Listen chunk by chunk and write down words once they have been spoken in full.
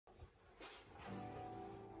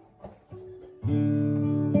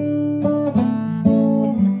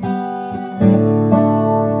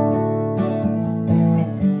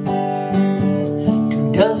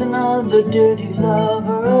dirty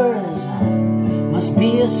lovers must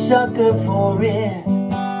be a sucker for it.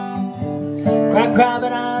 Cry, cry,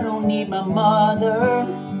 but I don't need my mother.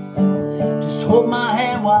 Just hold my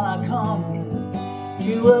hand while I come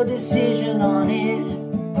to a decision on it.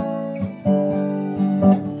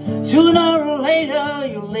 Sooner or later,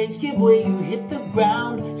 your legs give way, you hit the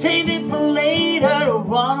ground. Save it for later, or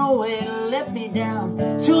run away and let me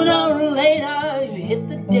down. Sooner or later, you hit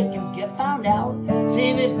the deck, you get found out.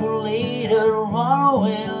 Save it for later, or run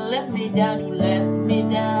away and let me down. You let me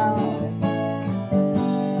down.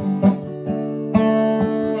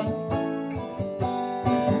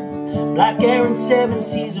 Black air and seven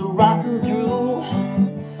seas are rotting through,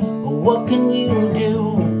 but what can you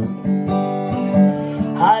do?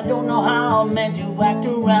 I don't know how I'm meant to act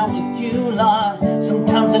around with you, Lord.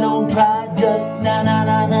 Sometimes I don't try, just now, now,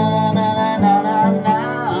 now, now, now, now, now, now,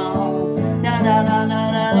 now, now, now,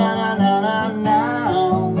 now, now, now,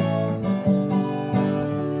 now.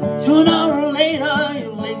 Sooner or later,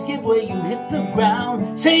 your legs give way, you hit the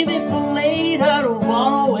ground. Save it for later, to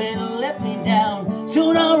run away and let me down.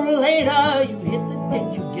 Sooner or later, you hit the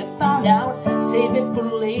deck, you get found out. Save it for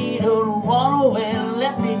later, to run away and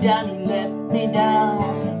let me down. You let me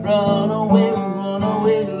down. Run away,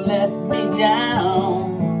 let me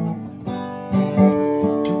down.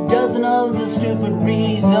 24 other stupid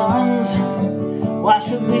reasons. Why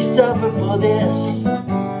should we suffer for this?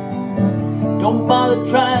 Don't bother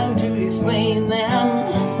trying to explain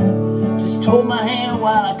them. Just hold my hand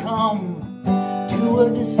while I come to a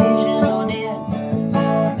decision on it.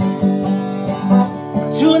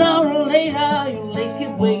 Sooner or later, your legs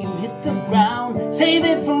give way, you hit the ground. Save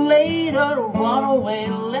it for later, to run away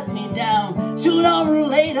and let me down. Sooner or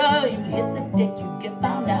later, you hit the deck, you get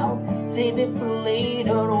found out. Save it for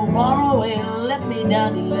later, to run away and let me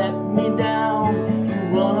down. You let me down.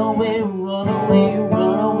 You run away, run away, you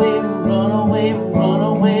run away, run away, run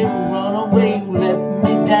away, run away, you let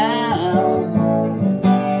me down.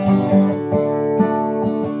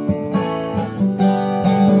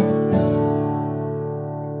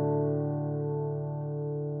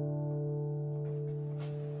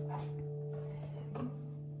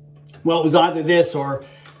 Well, it was either this or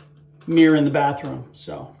mirror in the bathroom,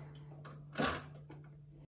 so.